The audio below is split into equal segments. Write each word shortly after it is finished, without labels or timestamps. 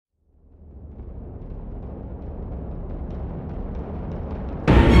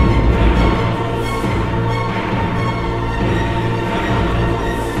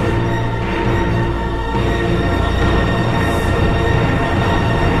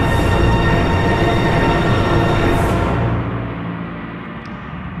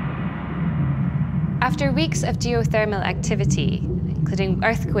weeks of geothermal activity, including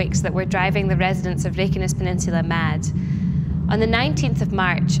earthquakes that were driving the residents of Reykjanes Peninsula mad. On the 19th of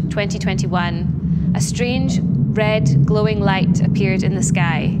March 2021, a strange red glowing light appeared in the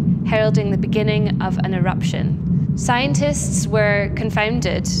sky, heralding the beginning of an eruption. Scientists were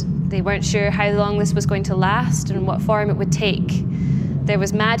confounded. They weren't sure how long this was going to last and what form it would take. There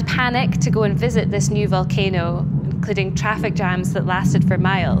was mad panic to go and visit this new volcano, including traffic jams that lasted for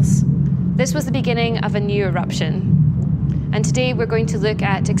miles. This was the beginning of a new eruption. And today we're going to look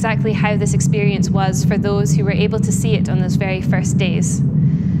at exactly how this experience was for those who were able to see it on those very first days.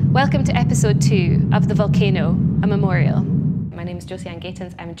 Welcome to episode 2 of The Volcano, a memorial. My name is Josie and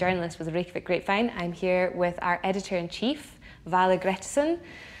Gaitens. I'm a journalist with the Reykjavík Grapevine. I'm here with our editor-in-chief, Valur Grettisson.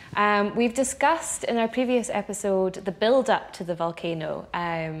 We've discussed in our previous episode the build-up to the volcano,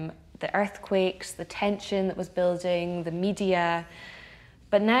 the earthquakes, the tension that was building, the media.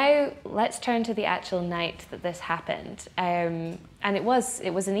 But now let's turn to the actual night that this happened. And it was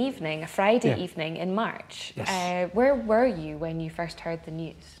an evening, a Friday evening in March. Yes. Where were you when you first heard the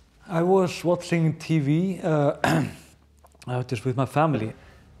news? I was watching TV just with my family.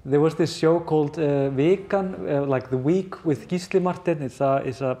 There was this show called Vikan, like The Week with Gísli Martin. It's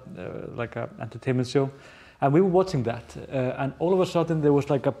a like an entertainment show. And we were watching that. And all of a sudden there was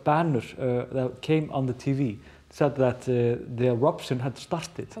like a banner that came on the TV. Said that the eruption had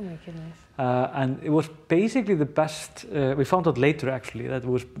started. Oh my goodness. And it was basically the best, we found out later actually, that it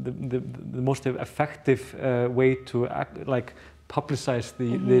was the most effective way to publicize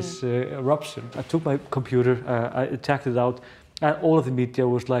this eruption. I took my computer, I checked it out, and all of the media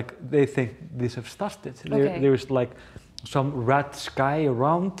was like, they think this has started. Okay. There is like some red sky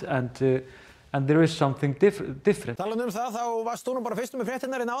around and there is something different. Talandi það, þá varst þú nú bara fyrstum með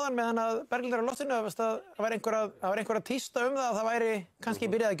fréttirnar áðan meðan að Berglind á loftinu, það var einhver að tísta það að það væri kannski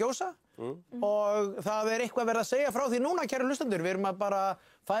byrjað að gjósa og það eitthvað verið að segja frá því núna, kæru hlustendur. Við erum að bara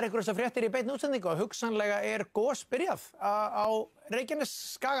færa ykkur þessar fréttir í beinni útsendingu og hugsanlega gos byrjað á Reykjanes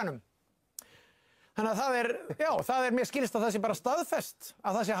skaganum. Þannig að það mér skilist að það sé bara staðfest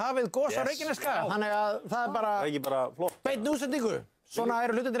að það sé hafið gos á Reykjanes skaga. Þannig að það bara beinni útsendingu. Svona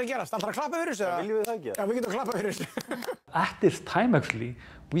hlutirnir að gerast. Alltaf að klappa fyrir þessu? Viljum við það ekki? Já, við getum að klappa fyrir þessu. At this time, actually,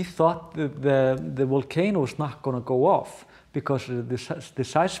 we thought that the volcano was not going to go off because the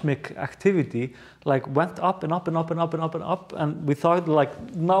seismic activity went up and up and up and up and up and up, and we thought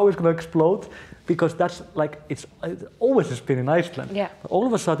now it's going to explode because that's it's always has been in Iceland. Yeah. But all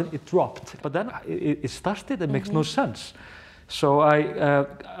of a sudden it dropped, but then it started. It makes no sense. So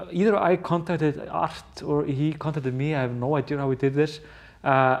either I contacted Art or he contacted me. I have no idea how we did this.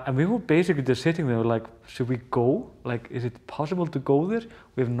 And we were basically just sitting there like, should we go? Is it possible to go there?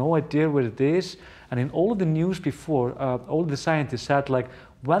 We have no idea where it is. And in all of the news before, all the scientists said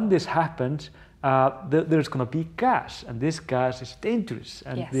when this happens, there's going to be gas, and this gas is dangerous,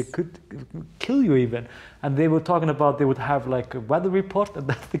 and it could kill you even. And they were talking about they would have a weather report, and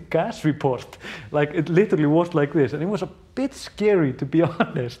that's the gas report. It literally was like this, and it was a bit scary, to be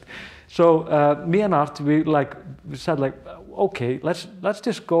honest. So me and Art, we said okay, let's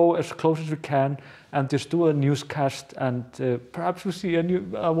just go as close as we can and just do a newscast, and perhaps we see a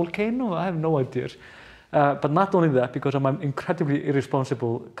volcano. I have no idea. But not only that, because I'm an incredibly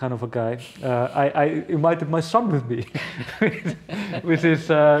irresponsible kind of a guy, I invited my son with me, which is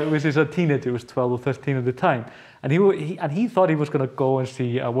a teenager. He was 12 or 13 at the time, and he thought he was going to go and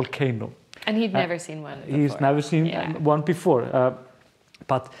see a volcano. And he'd never seen one before. He's never seen one before.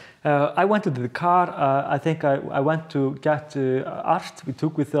 But I went into the car. I think I went to get Art. We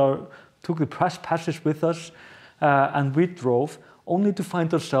took the press passage with us, and we drove, only to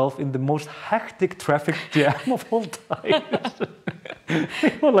find ourselves in the most hectic traffic jam of all time.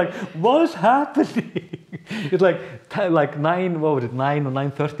 We were like, what's happening? It's like 9 or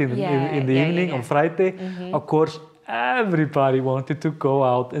 9:30 in the evening on Friday. Of course, everybody wanted to go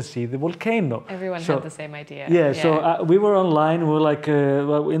out and see the volcano. Everyone had the same idea. Yeah, so we were online, we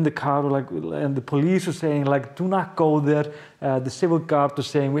were in the car, and the police were saying, do not go there. The civil guard was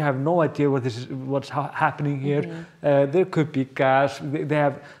saying, we have no idea what's happening here. There could be gas.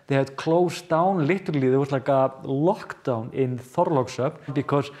 They had closed down, literally, there was a lockdown in Þorlákshöfn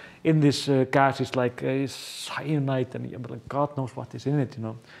because in this gas is cyanide, and God knows what is in it,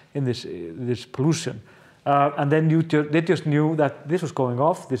 in this pollution. And then they just knew that this was going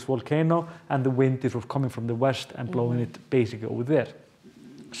off, this volcano, and the wind was coming from the west and blowing it basically over there.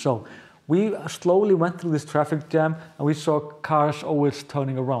 So we slowly went through this traffic jam, and we saw cars always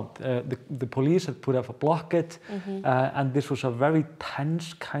turning around. The police had put up a blockade, and this was a very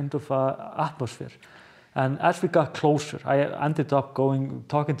tense kind of atmosphere. And as we got closer, I ended up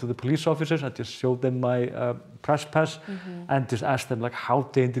talking to the police officers. I just showed them my press pass and just asked them like, how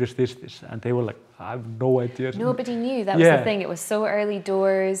dangerous is this? And they were like, I have no idea. Nobody knew. That was the thing. It was so early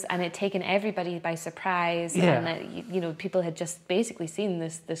doors, and it had taken everybody by surprise. And that, you know, people had just basically seen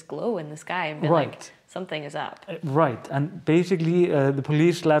this glow in the sky and been like, something is up. Right. And basically, the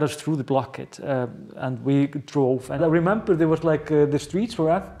police led us through the blockade, and we drove. And I remember there was like the streets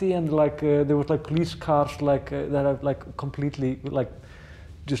were empty, and like there was like police cars like that have like completely like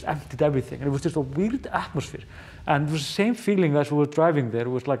just emptied everything, and it was just a weird atmosphere. And it was the same feeling as we were driving there. It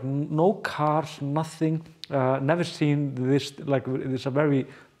was like no cars, nothing. Never seen this, like it's a very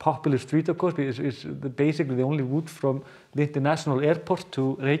popular street, of course, because it's basically the only route from the international airport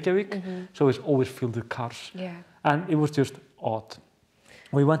to Reykjavík, so it's always filled with cars. Yeah. And it was just odd.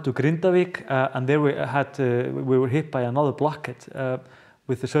 We went to Grindavík, and there we were hit by another blockade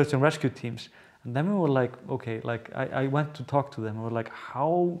with the search and rescue teams. And then we were like, okay, like I went to talk to them. We were like,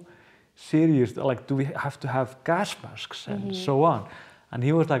 how serious, like, do we have to have gas masks and so on? And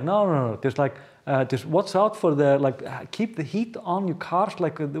he was like, no, just like, just watch out for the, like, keep the heat on your cars,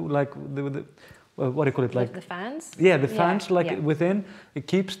 like the what do you call it? Like the fans? Yeah, the fans, like within, it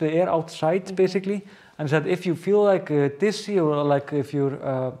keeps the air outside, basically. And said if you feel like dizzy, or like if you're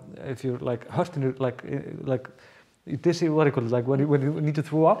like hurting, like dizzy, what do you call it? Like when you need to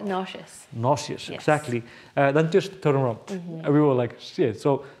throw up? Nauseous. Nauseous, yes. Exactly. Then just turn around. And we were like, shit.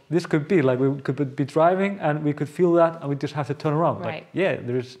 So this could be like we could be driving and we could feel that, and we just have to turn around. Right. Like, yeah,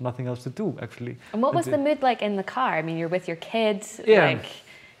 there is nothing else to do actually. And what was the mood like in the car? I mean, you're with your kids. Yeah. Like,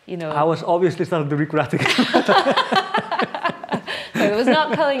 you know. I was obviously starting to regret it. So it was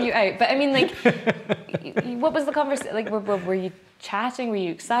not calling you out, but I mean, like, what was the conversation? Like, were you chatting? Were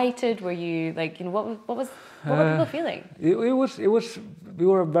you excited? Were you like, you know, what were people feeling? It was. We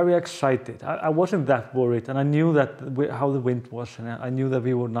were very excited. I wasn't that worried, and I knew that how the wind was, and I knew that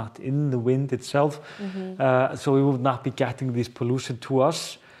we were not in the wind itself, so we would not be getting this pollution to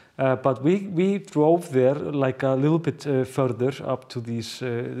us. But we drove there like a little bit further up to these,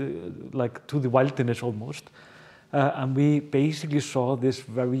 like to the wilderness almost. And we basically saw this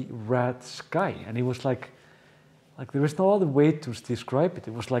very red sky, and it was like there is no other way to describe it.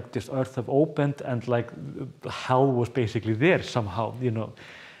 It was like this earth have opened, and like hell was basically there somehow, you know.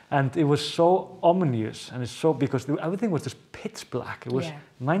 And it was so ominous, and it's so, because everything was just pitch black. It was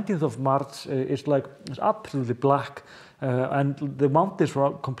 19th of March. It's absolutely black, and the mountains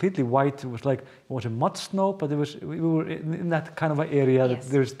were completely white. It was like, it wasn't much snow, but we were in that kind of an area that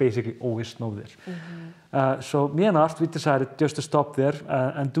there's basically always snow there. So me and Art, we decided just to stop there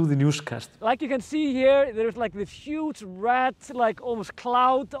and do the newscast. Like you can see here, there's like this huge red, like almost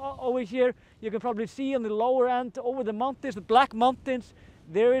cloud over here. You can probably see on the lower end over the mountains, the black mountains.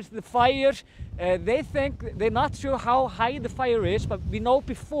 There is the fire. They think, they're not sure how high the fire is, but we know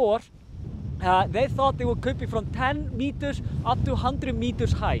before they thought they could be from 10 meters up to 100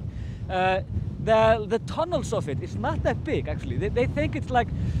 meters high. The tunnels of it is not that big actually. They think it's like,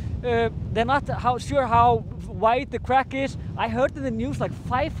 they're not sure how wide the crack is. I heard in the news like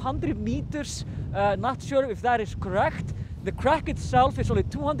 500 meters, not sure if that is correct. The crack itself is only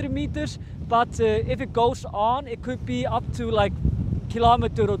 200 meters, but if it goes on, it could be up to like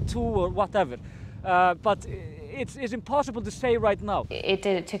kilometer or two or whatever. But it's impossible to say right now.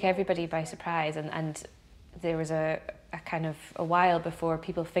 It took everybody by surprise, and there was a kind of a while before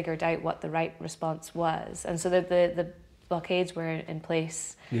people figured out what the right response was. And so the blockades were in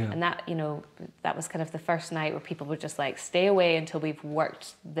place, and that, you know, that was kind of the first night where people were just like, stay away until we've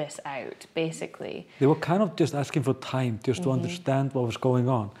worked this out, basically. They were kind of just asking for time just to understand what was going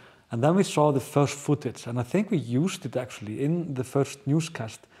on. And then we saw the first footage, and I think we used it actually in the first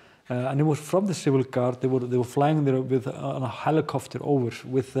newscast. And it was from the Civil Guard. They were flying there with on a helicopter over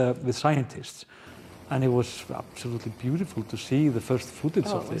with scientists, and it was absolutely beautiful to see the first footage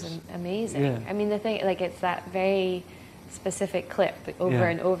of this. It was amazing. Yeah. I mean, the thing, like, it's that very specific clip over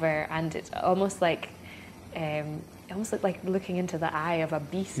and over, and it's almost like looking into the eye of a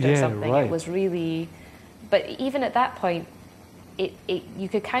beast or something. Right. It was really, but even at that point, you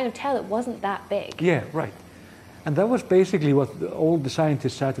could kind of tell it wasn't that big. Yeah, right. And that was basically what all the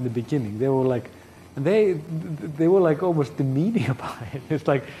scientists said in the beginning. They were like, and they were like almost demeaning about it. It's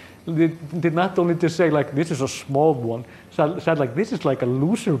like, they did not only just say like, this is a small one, said like, this is like a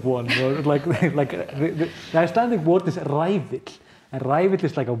loser one, or like the Icelandic word is rævill. And rævill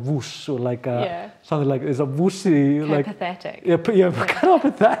is like a wuss, or like a, something like, it's a wussy, kind like... pathetic. Yeah, kind of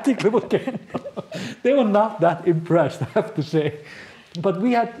pathetic. They were not that impressed, I have to say. But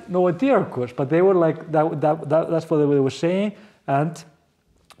we had no idea, of course, but they were like, that's what they were saying. And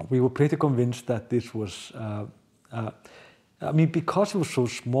we were pretty convinced that this was, I mean, because it was so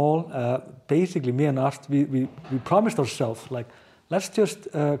small, basically me and Art, we promised ourselves, like, let's just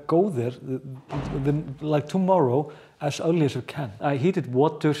go there like tomorrow as early as we can. I heated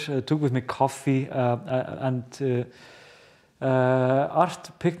water, took with me coffee, and Art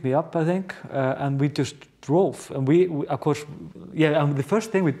picked me up, I think, and we just drove. And we of course, yeah, and the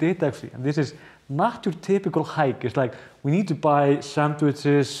first thing we did actually, and this is not your typical hike, it's like we need to buy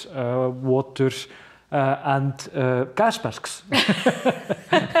sandwiches, waters, and gas masks.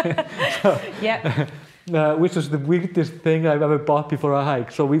 So, yeah. Which was the weirdest thing I've ever bought before a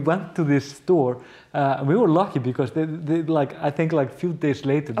hike. So we went to this store, and we were lucky because they like, I think like a few days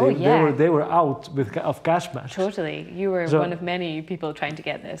later they were out of gas masks. Totally, you were one of many people trying to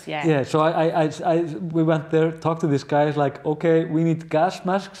get this. Yeah. Yeah. So we went there, talked to this guy. It's like, okay, we need gas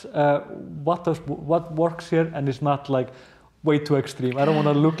masks. What works here, and it's not like way too extreme. I don't want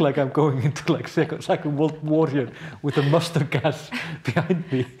to look like I'm going into like Second World War here with the mustard gas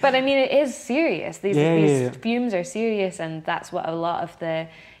behind me. But I mean, it is serious. These fumes are serious, and that's what a lot of the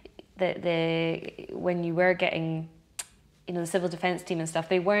when you were getting, you know, the civil defense team and stuff,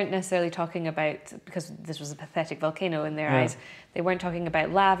 they weren't necessarily talking about, because this was a pathetic volcano in their eyes, they weren't talking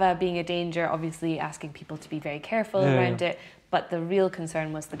about lava being a danger, obviously asking people to be very careful around it, but the real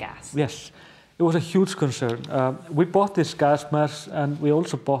concern was the gas. Yes. It was a huge concern. We bought this gas mask, and we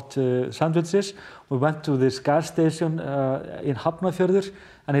also bought sandwiches. We went to this gas station in Hafnarfjörður,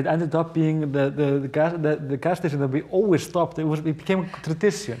 and it ended up being the gas station that we always stopped. It became a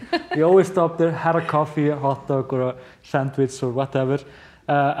tradition. We always stopped there, had a coffee, a hot dog, or a sandwich, or whatever,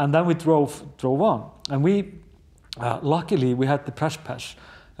 and then we drove on. And we, luckily, we had the press pass.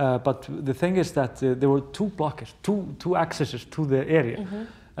 But the thing is that there were two blockages, two accesses to the area. Mm-hmm.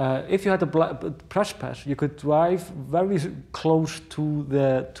 If you had a press pass, you could drive very close to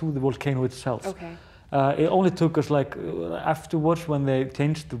the volcano itself. Okay. It only took us like, afterwards when they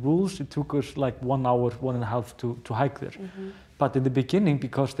changed the rules, it took us like 1 hour, 1.5 to hike there. Mm-hmm. But in the beginning,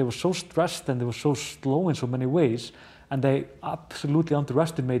 because they were so stressed and they were so slow in so many ways, and they absolutely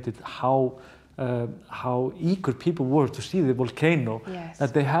underestimated how eager people were to see the volcano,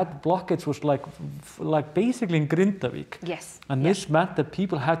 that they had blockage was like basically in Grindavík. Yes. And this meant that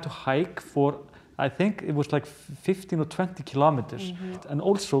people had to hike for, I think it was like 15 or 20 kilometers. Mm-hmm. And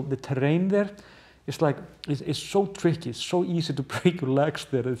also the terrain there is so tricky, it's so easy to break your legs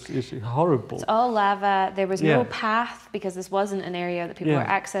there, it's horrible. It's all lava, there was no path because this wasn't an area that people were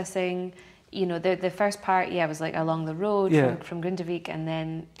accessing. You know, the first part, was like along the road from Grindavík, and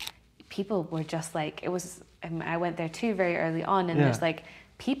then people were just like, it was, I went there too very early on, and there's like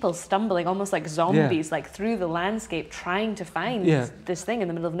people stumbling almost like zombies like through the landscape trying to find this thing in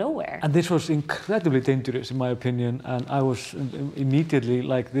the middle of nowhere. And this was incredibly dangerous in my opinion, and I was immediately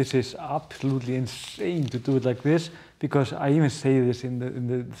like, this is absolutely insane to do it like this, because I even say this in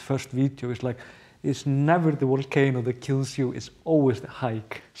the first video, it's like, it's never the volcano that kills you, it's always the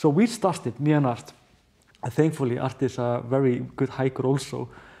hike. So we started, me and Art. Thankfully Art is a very good hiker also.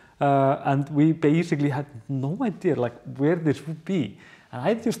 And we basically had no idea like where this would be. And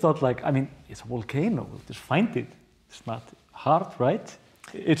I just thought like, I mean, it's a volcano, we'll just find it. It's not hard, right?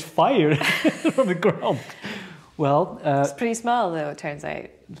 It's fire from the ground. Well, it's pretty small though, it turns out.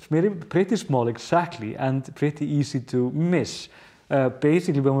 It's pretty small, exactly, and pretty easy to miss.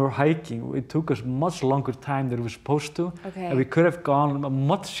 Basically, when we were hiking, it took us much longer time than we were supposed to. Okay. We could have gone a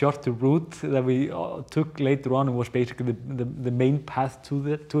much shorter route that we took later on. It was basically the main path to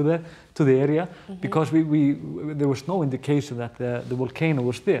the area, because there was no indication that the volcano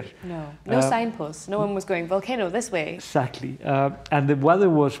was there. No signposts. No one was going volcano this way. Exactly, and the weather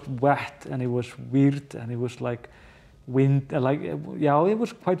was wet and it was weird and it was like wind, it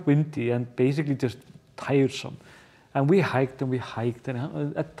was quite windy and basically just tiresome. And we hiked,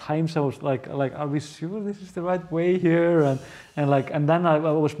 and at times I was like, are we sure this is the right way here? And then I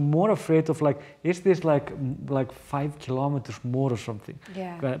was more afraid of like, is this like 5 kilometers more or something?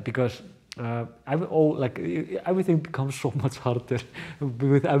 Yeah. Because everything becomes so much harder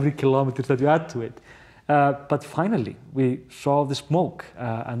with every kilometer that you add to it. But finally, we saw the smoke,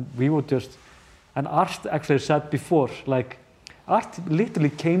 and we were just, and Art actually said before, like, Art literally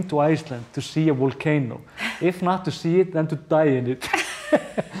came to Iceland to see a volcano. If not to see it, then to die in it.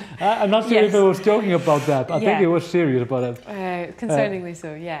 I'm not sure if I was joking about that. I think he was serious about it. Concerningly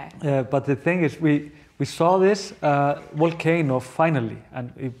so, yeah. But the thing is, we saw this volcano finally,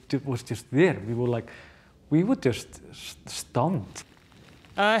 and it was just there. We were just stunned.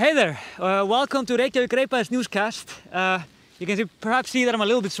 Hey there, welcome to Reykjavík Grapevine's newscast. You can perhaps see that I'm a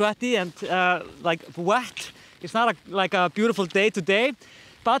little bit sweaty and wet. It's not like a beautiful day today,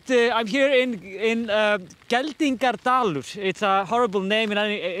 But I'm here in Geldingadalir. It's a horrible name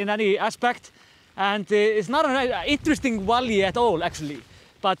in any aspect, and it's not an interesting valley at all, actually.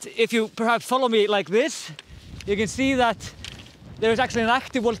 But if you perhaps follow me like this, you can see that there is actually an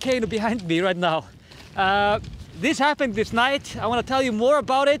active volcano behind me right now. This happened this night. I want to tell you more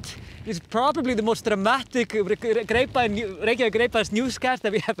about it. It's probably the most dramatic Reykjavík Grapevine newscast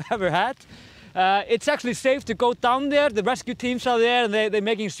that we have ever had. It's actually safe to go down there. The rescue teams are there, and they're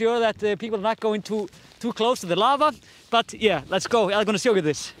making sure that people are not going too close to the lava. But yeah, let's go. I'm going to show you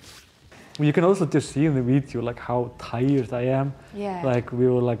this. You can also just see in the video like how tired I am. Yeah. Like we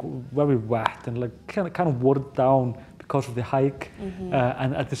were like very wet and like kind of worn down because of the hike,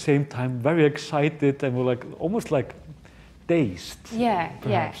 and at the same time very excited, and we're like almost like dazed. Yeah,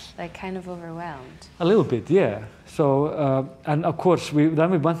 perhaps. yeah, like kind of overwhelmed. A little bit, yeah. So and of course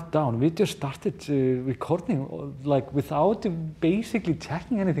then we went down. We just started recording like without basically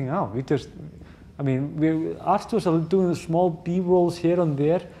checking anything out. We asked us doing small B-rolls here and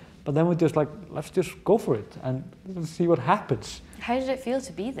there, but then we just like let's just go for it and see what happens. How did it feel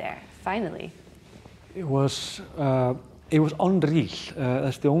to be there finally? It was unreal.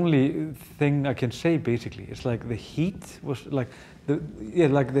 That's the only thing I can say. Basically, it's like the heat was like the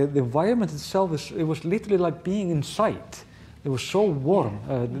environment itself was literally like being inside. It was so warm.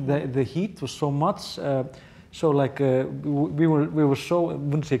 The heat was so much. So like we were so, I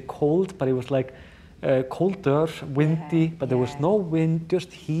wouldn't say cold, but it was like colder, windy, but there was no wind,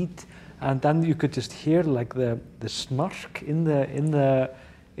 just heat, and then you could just hear like the snark in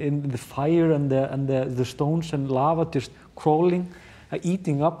the fire and the stones and lava just crawling,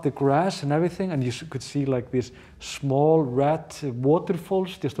 eating up the grass and everything, and you could see like these small red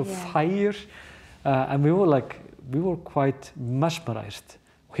waterfalls just of fire, and we were quite mesmerized,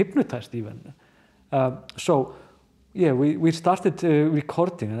 hypnotized even. So yeah, we started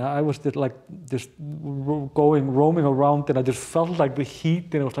recording, and I was just roaming around, and I just felt like the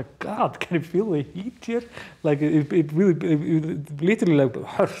heat, and I was like, God, can you feel the heat here? Like it literally like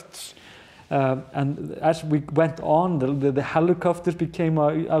hurts. And as we went on, the helicopters became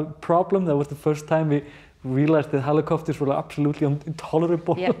a problem. That was the first time we realized that helicopters were absolutely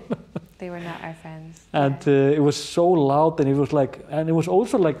intolerable. Yep, they were not our friends. And it was so loud, and it was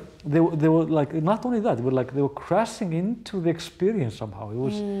also like they were like, not only that, they were crashing into the experience somehow. It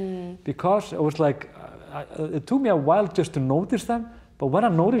was because it was like it took me a while just to notice them, but when I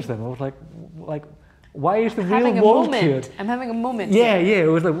noticed them, I was like why is the real world here? I'm having a moment. Yeah, it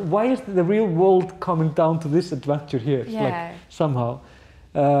was like, why is the real world coming down to this adventure here? Yeah. Like somehow.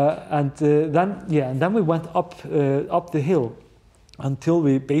 And then we went up the hill until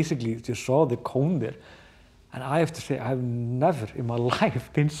we basically just saw the cone there. And I have to say, I've never in my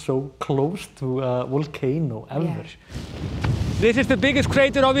life been so close to a volcano ever. Yeah. This is the biggest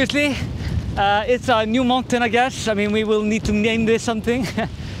crater, obviously. It's a new mountain, I guess. I mean, we will need to name this something.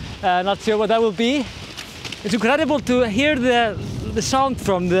 Not sure what that will be. It's incredible to hear the sound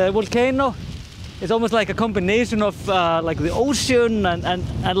from the volcano. It's almost like a combination of like the ocean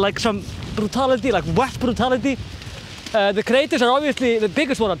and like some brutality, like wet brutality. The craters are obviously, the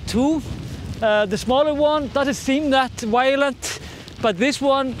biggest one are 2. The smaller one doesn't seem that violent, but this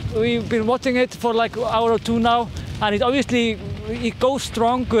one, we've been watching it for like an hour or 2 now, and it goes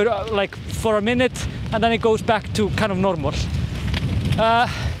stronger like for a minute, and then it goes back to kind of normal.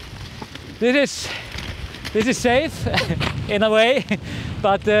 This is safe in a way,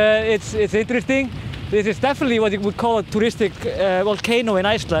 but it's interesting. This is definitely what you would call a touristic volcano in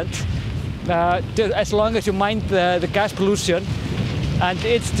Iceland, as long as you mind the gas pollution, and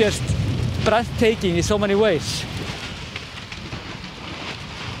it's just breathtaking in so many ways.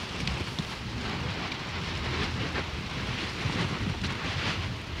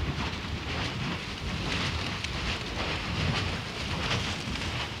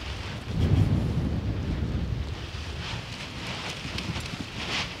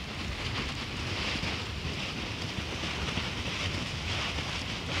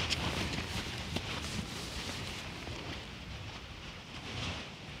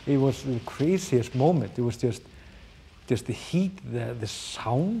 It was the craziest moment. It was just the heat, the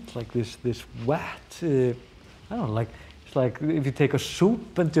sound, like this wet. I don't know, like it's like if you take a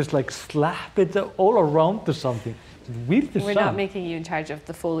soup and just like slap it all around to something. It's the weirdest sound. We're not making you in charge of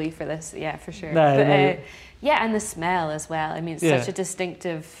the Foley for this, yeah, for sure. No. Yeah, and the smell as well. I mean, it's such a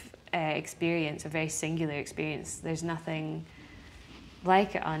distinctive experience, a very singular experience. There's nothing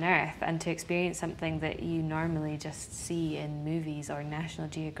like it on Earth, and to experience something that you normally just see in movies or National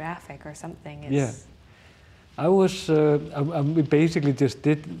Geographic or something. I basically just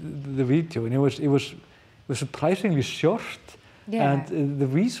did the video, and it was surprisingly short. Yeah. And the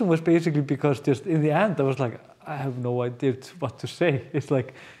reason was basically because just in the end, I was like, I have no idea what to say. It's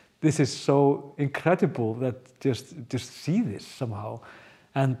like, this is so incredible that just see this somehow.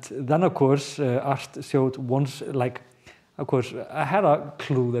 And then, of course, Art showed once, like, of course, I had a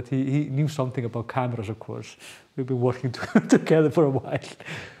clue that he knew something about cameras, of course. We've been working together for a while.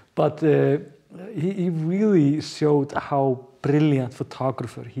 But he really showed how brilliant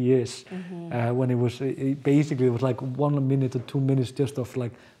photographer he is. When it was, basically, it was like 1 minute or 2 minutes just of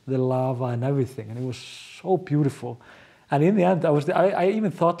like the lava and everything. And it was so beautiful. And in the end, I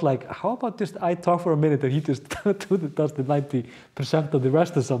even thought, like, how about just I talk for a minute and he just does the 90% of the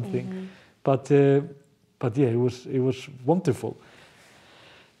rest or something. But yeah, it was wonderful.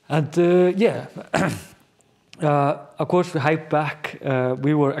 And yeah, of course, the hike back,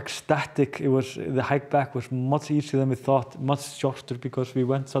 we were ecstatic. The hike back was much easier than we thought, much shorter because we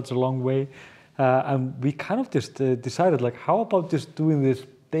went such a long way. And we kind of just decided, like, how about just doing this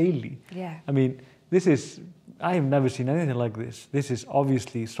daily? Yeah. I mean, I have never seen anything like this. This is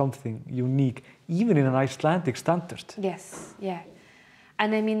obviously something unique, even in an Icelandic standard. Yes, yeah.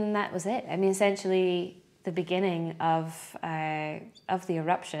 And I mean, and that was it. I mean, essentially the beginning of the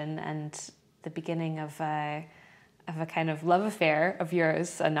eruption and the beginning of a kind of love affair of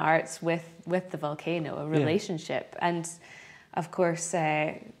yours and Art's with the volcano, a relationship. Yeah. And of course,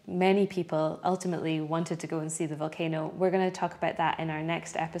 many people ultimately wanted to go and see the volcano. We're going to talk about that in our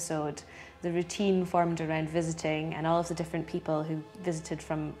next episode. The routine formed around visiting and all of the different people who visited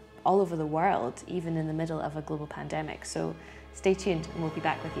from all over the world, even in the middle of a global pandemic. So stay tuned and we'll be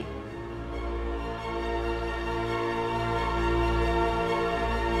back with you.